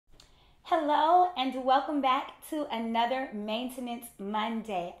Hello and welcome back to another Maintenance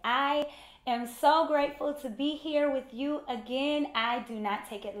Monday. I am so grateful to be here with you again. I do not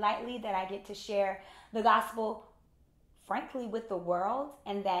take it lightly that I get to share the gospel, frankly, with the world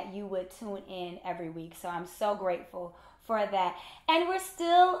and that you would tune in every week. So I'm so grateful for that. And we're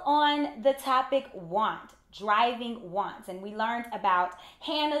still on the topic want. Driving wants. And we learned about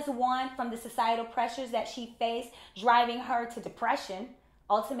Hannah's want from the societal pressures that she faced, driving her to depression.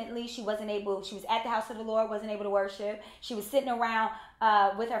 Ultimately, she was at the house of the Lord, wasn't able to worship. She was sitting around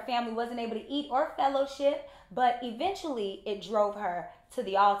with her family, wasn't able to eat or fellowship. But eventually, it drove her to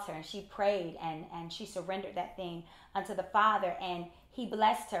the altar. And she prayed and she surrendered that thing unto the Father. And he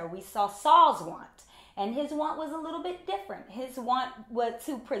blessed her. We saw Saul's want. And his want was a little bit different. His want was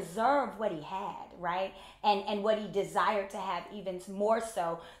to preserve what he had, right? And what he desired to have even more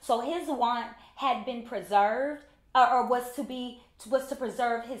so. So his want had been preserved or was to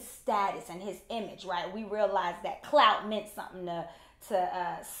preserve his status and his image, right? We realized that clout meant something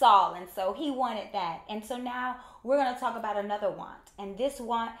to Saul. And so he wanted that. And so now we're going to talk about another want. And this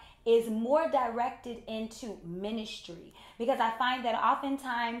want is more directed into ministry, because I find that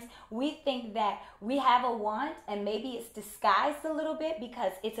oftentimes we think that we have a want and maybe it's disguised a little bit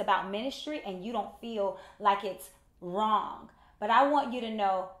because it's about ministry and you don't feel like it's wrong. But I want you to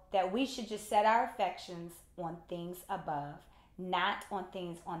know that we should just set our affections on things above, not on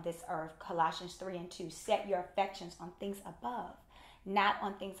things on this earth. Colossians 3:2, set your affections on things above, not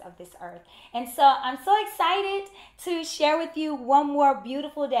on things of this earth. And so I'm so excited to share with you one more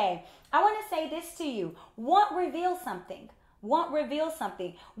beautiful day. I want to say this to you. Want reveals something. Want reveals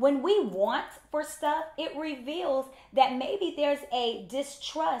something. When we want for stuff, it reveals that maybe there's a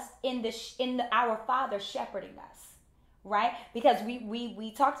distrust in our Father shepherding us, right? Because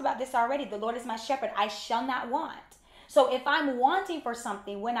we talked about this already. The Lord is my shepherd. I shall not want. So if I'm wanting for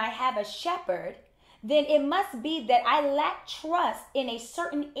something when I have a shepherd, then it must be that I lack trust in a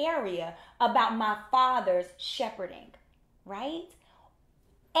certain area about my Father's shepherding, right?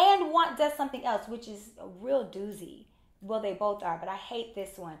 And want does something else, which is a real doozy. Well, they both are, but I hate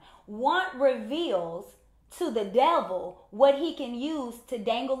this one. Want reveals to the devil what he can use to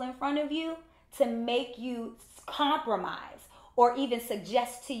dangle in front of you to make you compromise or even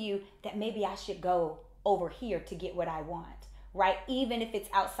suggest to you that maybe I should go over here to get what I want. Right? Even if it's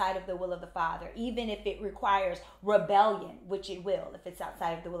outside of the will of the Father, even if it requires rebellion, which it will if it's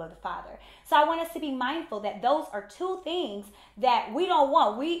outside of the will of the Father. So I want us to be mindful that those are two things that we don't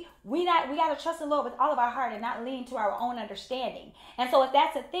want. We got to trust the Lord with all of our heart and not lean to our own understanding. And so if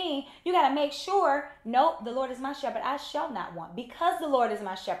that's a thing, you got to make sure, nope, the Lord is my shepherd, I shall not want. Because the Lord is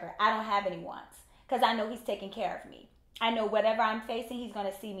my shepherd, I don't have any wants, because I know he's taking care of me. I know whatever I'm facing, he's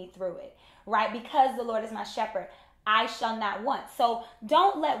going to see me through it, right? Because the Lord is my shepherd, I shall not want. So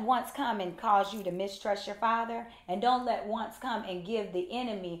don't let wants come and cause you to mistrust your Father. And don't let wants come and give the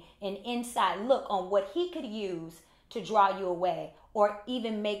enemy an inside look on what he could use to draw you away or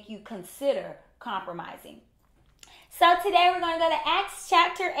even make you consider compromising. So today we're going to go to Acts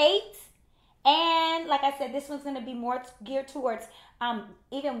chapter 8. And like I said, this one's going to be more geared towards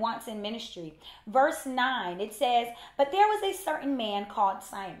even wants in ministry. Verse 9, it says, "But there was a certain man called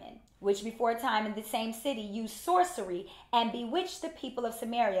Simon, which before a time in the same city used sorcery and bewitched the people of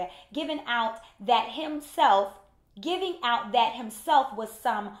Samaria, giving out that himself was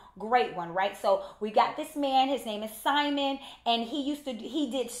some great one," right? So we got this man, his name is Simon, and he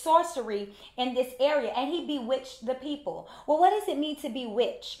did sorcery in this area and he bewitched the people. Well, what does it mean to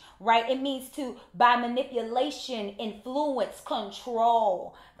bewitch, right? It means to, by manipulation, influence,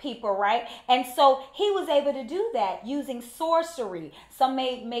 control people, right? And so he was able to do that using sorcery. Some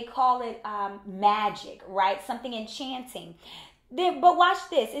may call it magic, right? Something enchanting. But watch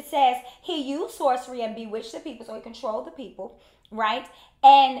this. It says he used sorcery and bewitched the people, so he controlled the people, right?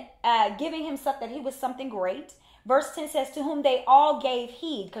 And giving himself that he was something great. Verse 10 says, "To whom they all gave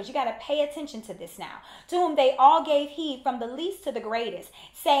heed," because you got to pay attention to this now. "To whom they all gave heed from the least to the greatest,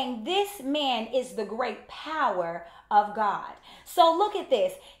 saying, this man is the great power of God." So look at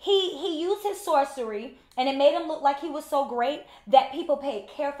this. He used his sorcery and it made him look like he was so great that people paid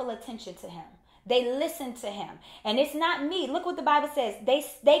careful attention to him. They listened to him. And it's not me. Look what the Bible says.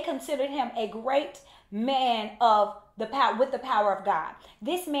 They considered him a great man of the power, with the power of God.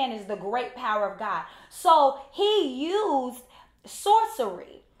 This man is the great power of God. So he used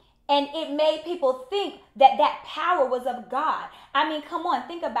sorcery and it made people think that that power was of God. I mean, come on,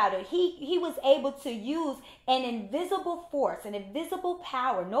 think about it. He was able to use an invisible force, an invisible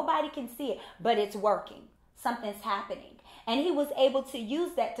power. Nobody can see it, but it's working. Something's happening. And he was able to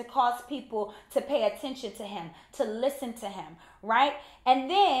use that to cause people to pay attention to him, to listen to him, right? And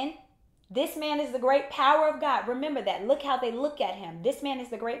then This man is the great power of God. Remember that. Look how they look at him. This man is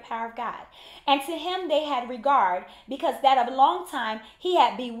the great power of God. And to him they had regard, because that of a long time he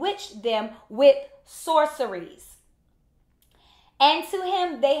had bewitched them with sorceries. And to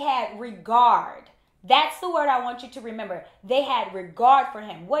him they had regard. That's the word I want you to remember. They had regard for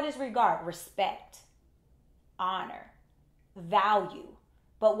him. What is regard? Respect, honor, value.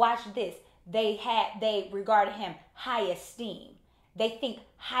 But watch this. They regarded him high esteem. They think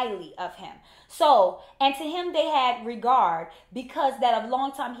highly of him. So, and to him they had regard, because that of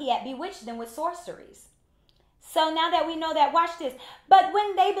long time he had bewitched them with sorceries. So now that we know that, watch this. But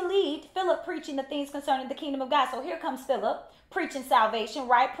when they believed Philip preaching the things concerning the kingdom of God. So here comes Philip preaching salvation,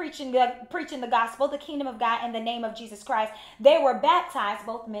 right? Preaching the gospel, the kingdom of God in the name of Jesus Christ. They were baptized,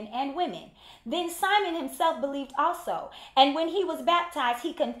 both men and women. Then Simon himself believed also. And when he was baptized,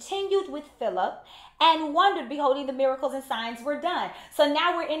 he continued with Philip and wondered, beholding the miracles and signs were done. So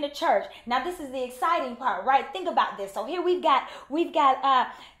now we're in the church. Now this is the exciting part, right? Think about this. So here we've got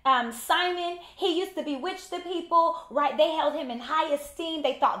Simon. He used to bewitch the people, right? They held him in high esteem.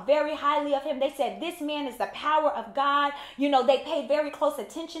 They thought very highly of him. They said, this man is the power of God. You know, they paid very close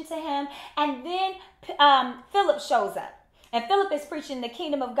attention to him. And then Philip shows up. And Philip is preaching the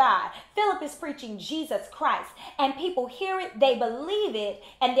kingdom of God. Philip is preaching Jesus Christ. And people hear it, they believe it,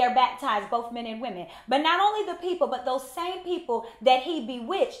 and they're baptized, both men and women. But not only the people, but those same people that he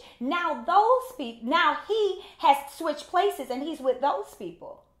bewitched, now he has switched places and he's with those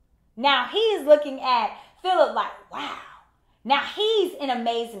people. Now he is looking at Philip like, wow. Now he's in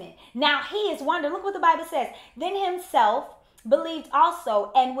amazement. Now he is wondering. Look what the Bible says. Then himself believed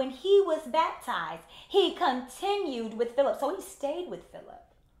also, and when he was baptized, he continued with Philip. So he stayed with Philip.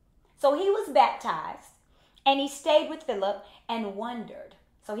 So he was baptized, and he stayed with Philip and wondered.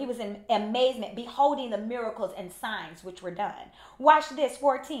 So he was in amazement, beholding the miracles and signs which were done. Watch this,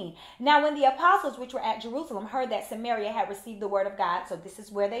 14. Now when the apostles which were at Jerusalem heard that Samaria had received the word of God, so this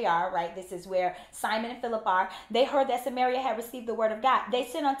is where they are, right? This is where Simon and Philip are. They heard that Samaria had received the word of God. They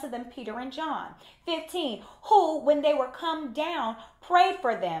sent unto them Peter and John. 15. Who, when they were come down, prayed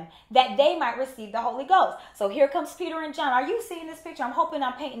for them that they might receive the Holy Ghost. So here comes Peter and John. Are you seeing this picture? I'm hoping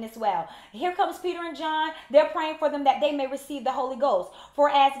I'm painting this well. Here comes Peter and John. They're praying for them that they may receive the Holy Ghost. For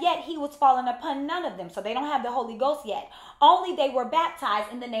as yet he was fallen upon none of them. So they don't have the Holy Ghost yet. Only they were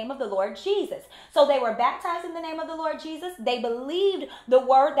baptized in the name of the Lord Jesus. So they were baptized in the name of the Lord Jesus. They believed the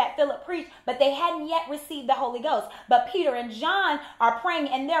word that Philip preached, but they hadn't yet received the Holy Ghost. But Peter and John are praying,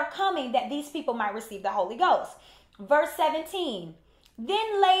 and they're coming that these people might receive the Holy Ghost. Verse 17.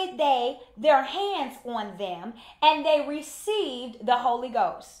 Then laid they their hands on them, and they received the Holy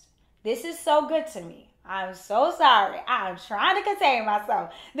Ghost. This is so good to me. I'm so sorry. I'm trying to contain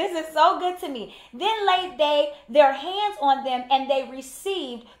myself. This is so good to me. Then laid they their hands on them, and they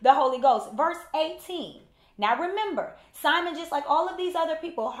received the Holy Ghost. Verse 18. Now remember, Simon, just like all of these other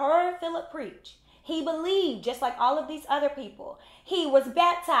people, heard Philip preach. He believed just like all of these other people. He was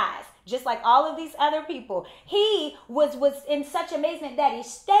baptized just like all of these other people. He was in such amazement that he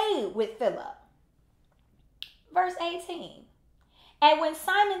stayed with Philip. Verse 18. And when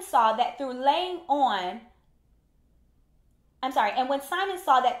Simon saw that through laying on of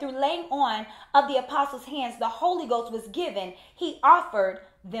the apostles' hands the Holy Ghost was given, he offered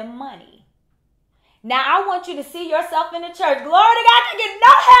them money. Now I want you to see yourself in the church. Glory to God, you get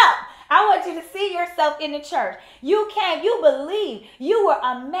no help. I want you to see yourself in the church. You came, you believed, you were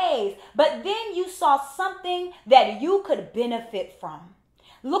amazed, but then you saw something that you could benefit from.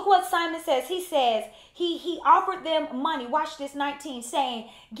 Look what Simon says. He says he offered them money. Watch this, 19, saying,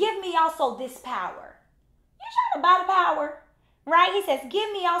 give me also this power. You trying to buy the power, right? He says,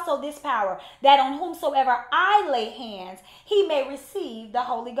 give me also this power, that on whomsoever I lay hands, he may receive the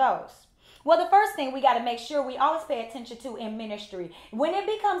Holy Ghost. Well, the first thing we got to make sure we always pay attention to in ministry, when it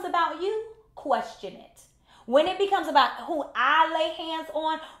becomes about you, question it. When it becomes about who I lay hands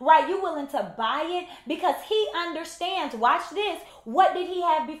on, right, you willing to buy it because he understands, watch this, what did he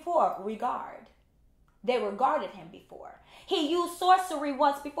have before? Regard. They regarded him before. He used sorcery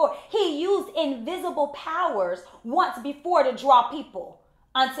once before. He used invisible powers once before to draw people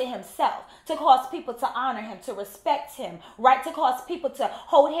unto himself, to cause people to honor him, to respect him, right? To cause people to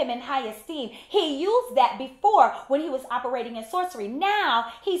hold him in high esteem. He used that before when he was operating in sorcery.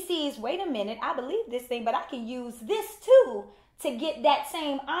 Now he sees, wait a minute, I believe this thing, but I can use this too to get that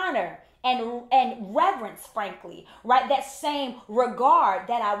same honor and reverence, frankly, right? That same regard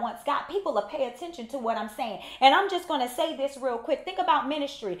that I once got. People will pay attention to what I'm saying. And I'm just going to say this real quick. Think about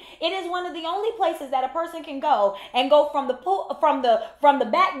ministry. It is one of the only places that a person can go and go from the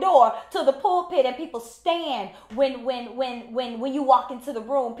back door to the pulpit, and people stand when you walk into the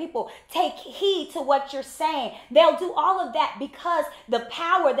room. People take heed to what you're saying. They'll do all of that because the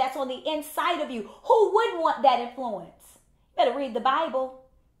power that's on the inside of you. Who wouldn't want that influence? You better read the Bible.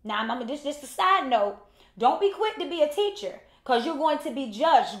 Now, I'm just a side note. Don't be quick to be a teacher, because you're going to be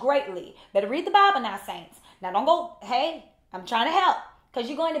judged greatly. Better read the Bible now, saints. Now, don't go, hey, I'm trying to help, because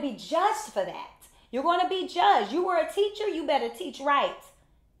you're going to be judged for that. You're going to be judged. You were a teacher, you better teach right.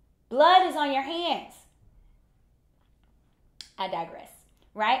 Blood is on your hands. I digress,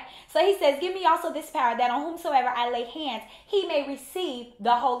 right? So he says, give me also this power, that on whomsoever I lay hands, he may receive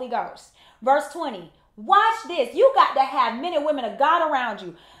the Holy Ghost. Verse 20. Watch this. You got to have men and women of God around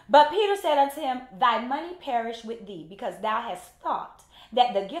you. But Peter said unto him, thy money perish with thee, because thou hast thought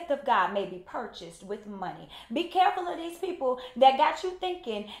that the gift of God may be purchased with money. Be careful of these people that got you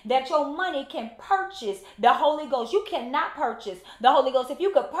thinking that your money can purchase the Holy Ghost. You cannot purchase the Holy Ghost. If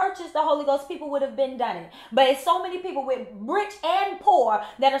you could purchase the Holy Ghost, people would have been done it. But it's so many people, with rich and poor,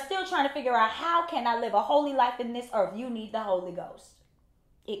 that are still trying to figure out, how can I live a holy life in this earth? You need the Holy Ghost.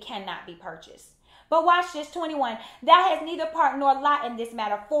 It cannot be purchased. But watch this, 21. Thou hast neither part nor lot in this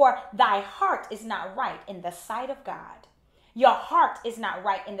matter, for thy heart is not right in the sight of God. Your heart is not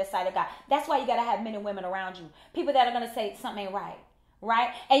right in the sight of God. That's why you got to have men and women around you. People that are going to say something ain't right. Right?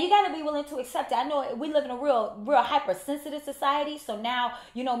 And you got to be willing to accept it. I know we live in a real hypersensitive society. So now,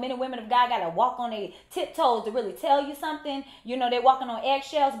 men and women of God got to walk on their tiptoes to really tell you something. They're walking on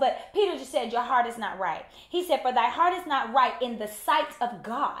eggshells. But Peter just said, your heart is not right. He said, for thy heart is not right in the sight of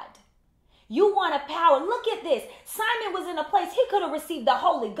God. You want a power. Look at this. Simon was in a place he could have received the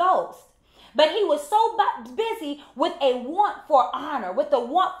Holy Ghost. But he was so busy with a want for honor, with a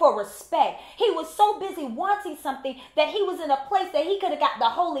want for respect. He was so busy wanting something that he was in a place that he could have got the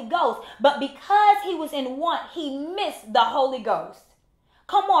Holy Ghost. But because he was in want, he missed the Holy Ghost.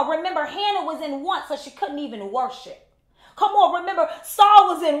 Come on, remember, Hannah was in want, so she couldn't even worship. Come on, remember,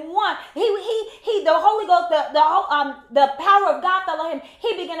 Saul was in want. The Holy Ghost, the power of God fell on him.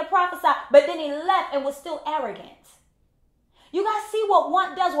 He began to prophesy, but then he left and was still arrogant. You guys see what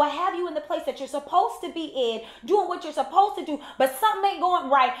want does? Will have you in the place that you're supposed to be in, doing what you're supposed to do, but something ain't going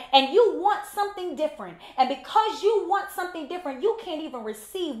right, and you want something different. And because you want something different, you can't even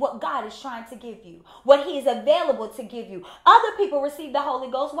receive what God is trying to give you, what he is available to give you. Other people received the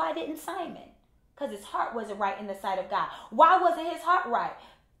Holy Ghost. Why didn't Simon? Because his heart wasn't right in the sight of God. Why wasn't his heart right?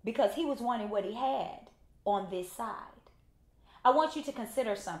 Because he was wanting what he had on this side. I want you to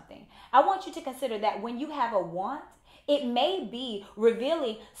consider something. I want you to consider that when you have a want, it may be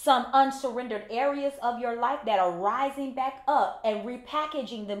revealing some unsurrendered areas of your life that are rising back up and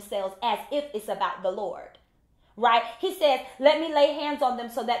repackaging themselves as if it's about the Lord. Right? He says, let me lay hands on them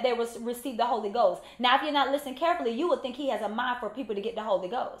so that they will receive the Holy Ghost. Now, if you're not listening carefully, you would think he has a mind for people to get the Holy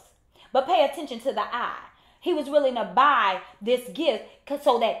Ghost. But pay attention to the eye. He was willing to buy this gift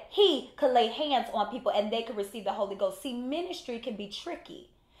so that he could lay hands on people and they could receive the Holy Ghost. See, ministry can be tricky.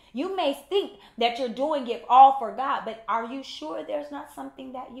 You may think that you're doing it all for God, but are you sure there's not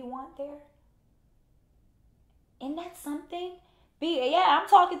something that you want there? Isn't that something? I'm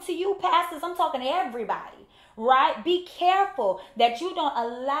talking to you, pastors. I'm talking to everybody, right? Be careful that you don't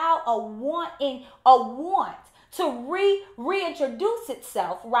allow a want to reintroduce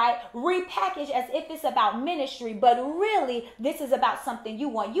itself, right? Repackage as if it's about ministry, but really this is about something you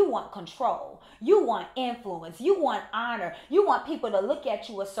want. You want control. You want influence. You want honor. You want people to look at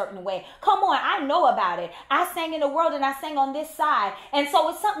you a certain way. Come on, I know about it. I sang in the world and I sang on this side. And so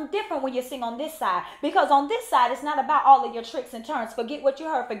it's something different when you sing on this side, because on this side, it's not about all of your tricks and turns. Forget what you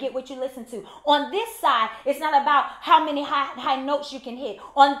heard. Forget what you listened to. On this side, it's not about how many high notes you can hit.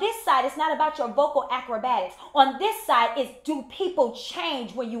 On this side, it's not about your vocal acrobatics. On this side is, do people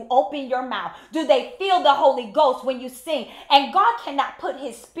change when you open your mouth? Do they feel the Holy Ghost when you sing? And God cannot put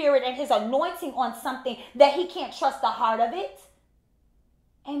his spirit and his anointing on something that he can't trust the heart of it.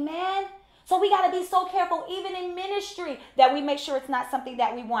 Amen. So we got to be so careful, even in ministry, that we make sure it's not something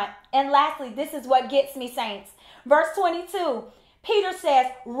that we want. And lastly, this is what gets me, saints. Verse 22, Peter says,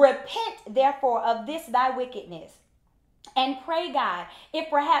 repent therefore of this thy wickedness, and pray God, if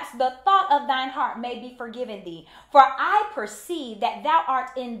perhaps the thought of thine heart may be forgiven thee. For I perceive that thou art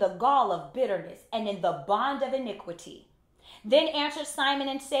in the gall of bitterness and in the bond of iniquity. Then answered Simon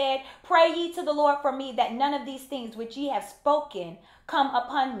and said, Pray ye to the Lord for me, that none of these things which ye have spoken come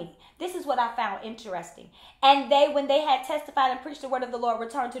upon me. This is what I found interesting. And they, when they had testified and preached the word of the Lord,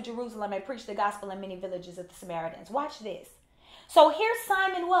 returned to Jerusalem and preached the gospel in many villages of the Samaritans. Watch this. So here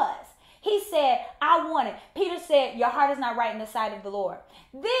Simon was. He said, I want it. Peter said, your heart is not right in the sight of the Lord.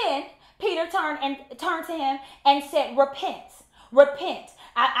 Then Peter turned to him and said, repent.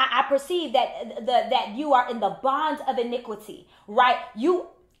 I perceive that you are in the bonds of iniquity, right? You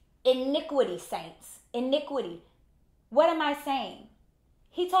iniquity, saints, iniquity. What am I saying?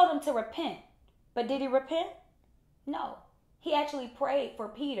 He told him to repent, but did he repent? No. He actually prayed for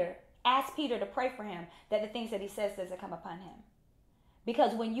Peter, asked Peter to pray for him, that the things that he says doesn't come upon him.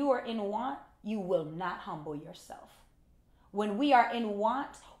 Because when you are in want, you will not humble yourself. When we are in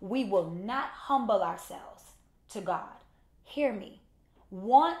want, we will not humble ourselves to God. Hear me.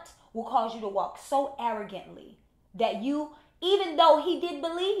 Want will cause you to walk so arrogantly that you, even though he did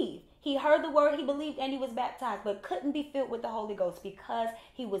believe, he heard the word, he believed, and he was baptized, but couldn't be filled with the Holy Ghost because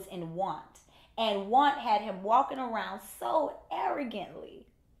he was in want. And want had him walking around so arrogantly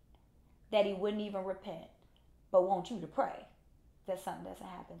that he wouldn't even repent, but want you to pray that something doesn't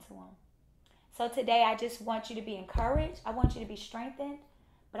happen to him. So today, I just want you to be encouraged. I want you to be strengthened,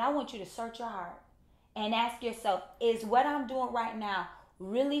 but I want you to search your heart and ask yourself, is what I'm doing right now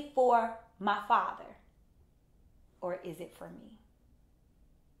really for my Father, or is it for me?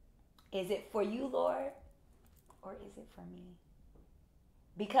 Is it for you, Lord, or is it for me?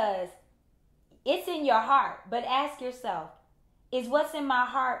 Because it's in your heart, but ask yourself, is what's in my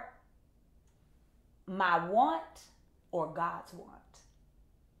heart my want or God's want?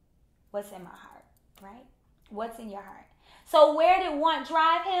 What's in my heart, right? What's in your heart? So where did want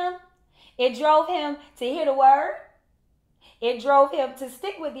drive him? It drove him to hear the word. It drove him to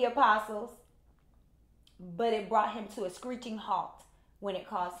stick with the apostles, but it brought him to a screeching halt when it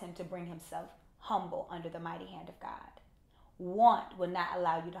caused him to bring himself humble under the mighty hand of God. Want will not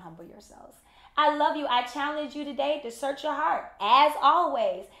allow you to humble yourselves. I love you. I challenge you today to search your heart, as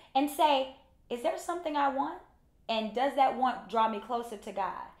always, and say, is there something I want? And does that want draw me closer to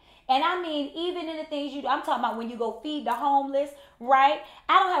God? And I mean, even in the things you do, I'm talking about when you go feed the homeless, right?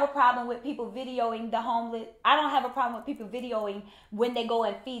 I don't have a problem with people videoing the homeless. I don't have a problem with people videoing when they go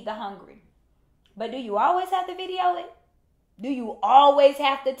and feed the hungry. But do you always have to video it? Do you always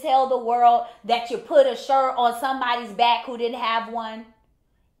have to tell the world that you put a shirt on somebody's back who didn't have one?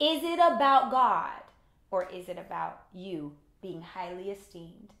 Is it about God, or is it about you being highly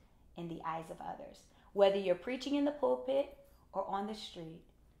esteemed in the eyes of others? Whether you're preaching in the pulpit or on the street,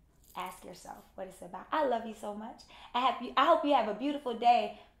 ask yourself what it's about. I love you so much. I hope you have a beautiful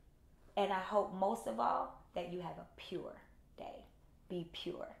day, and I hope most of all that you have a pure day. Be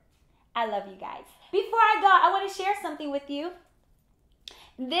pure. I love you guys. Before I go, I want to share something with you.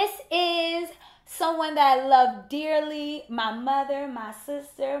 This is someone that I love dearly, my mother, my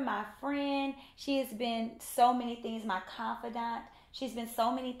sister, my friend. She has been so many things, my confidant. She's been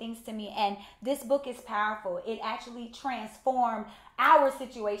so many things to me, and this book is powerful. It actually transformed our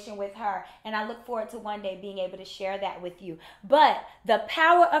situation with her, and I look forward to one day being able to share that with you. But the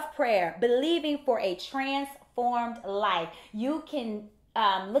power of prayer, believing for a transformed life. You can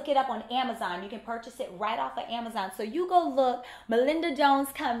look it up on Amazon. You can purchase it right off of Amazon. So you go look, Melinda Jones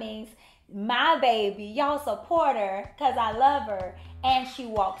Cummings, my baby. Y'all support her because I love her, and she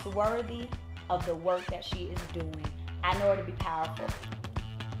walks worthy of the work that she is doing. I know her to be powerful.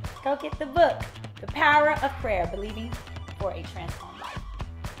 Go get the book, The Power of Prayer, Believing for a Transformed Life.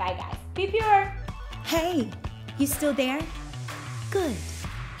 Bye, guys. Be pure. Hey, you still there? Good.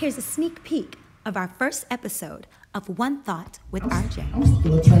 Here's a sneak peek of our first episode of One Thought with RJ. I'm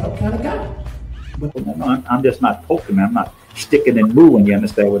still a turn-up kind of guy. But I'm just not poking. I'm not sticking and moving. You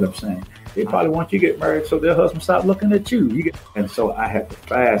understand what I'm saying? They probably want you to get married so their husband stop looking at you. And so I had to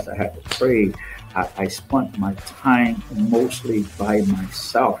fast. I had to pray. I spent my time mostly by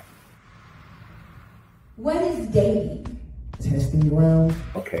myself. What is dating? Testing ground.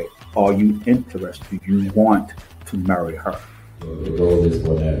 Okay, are you interested? Do you want to marry her? The goal is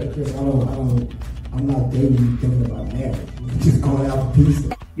for marriage. Because I'm not dating thinking about marriage. I'm just going out for peace.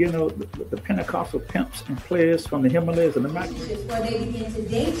 You know, the Pentecostal pimps and players from the Himalayas and the mountains. Where they begin to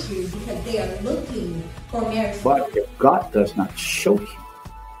date you because they are looking for marriage. But if God does not show you,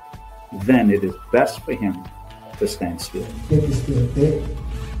 then it is best for him to stand still. Thick is still thick.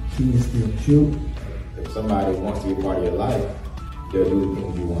 She is still cute. If somebody wants to be part of your life, they'll do the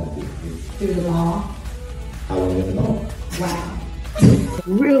things you want to do. Through the law. How long you know? Wow.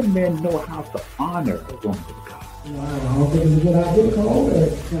 Real men know how to honor a woman of God. You know, I don't think it's a good idea to come over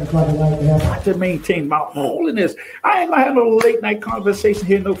at 10 o'clock at night to have. I to maintain my holiness. I ain't gonna have no late night conversation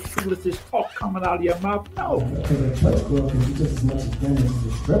here, no foolishness talk coming out of your mouth. No. Because a church girl can be just as much as damage as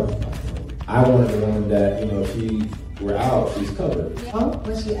a stripper. I wanted the woman that, you know, she we're out, she's covered. Huh?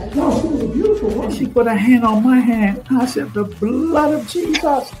 No, she was a beautiful woman. She put a hand on my hand. I said, the blood of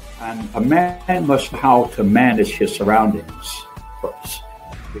Jesus. And a man must know how to manage his surroundings first.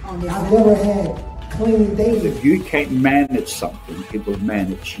 I've never had clean dating. If you can't manage something, it will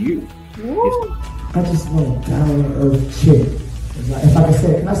manage you. I just want a down-to-earth chick. If I can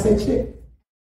say, can I say chick?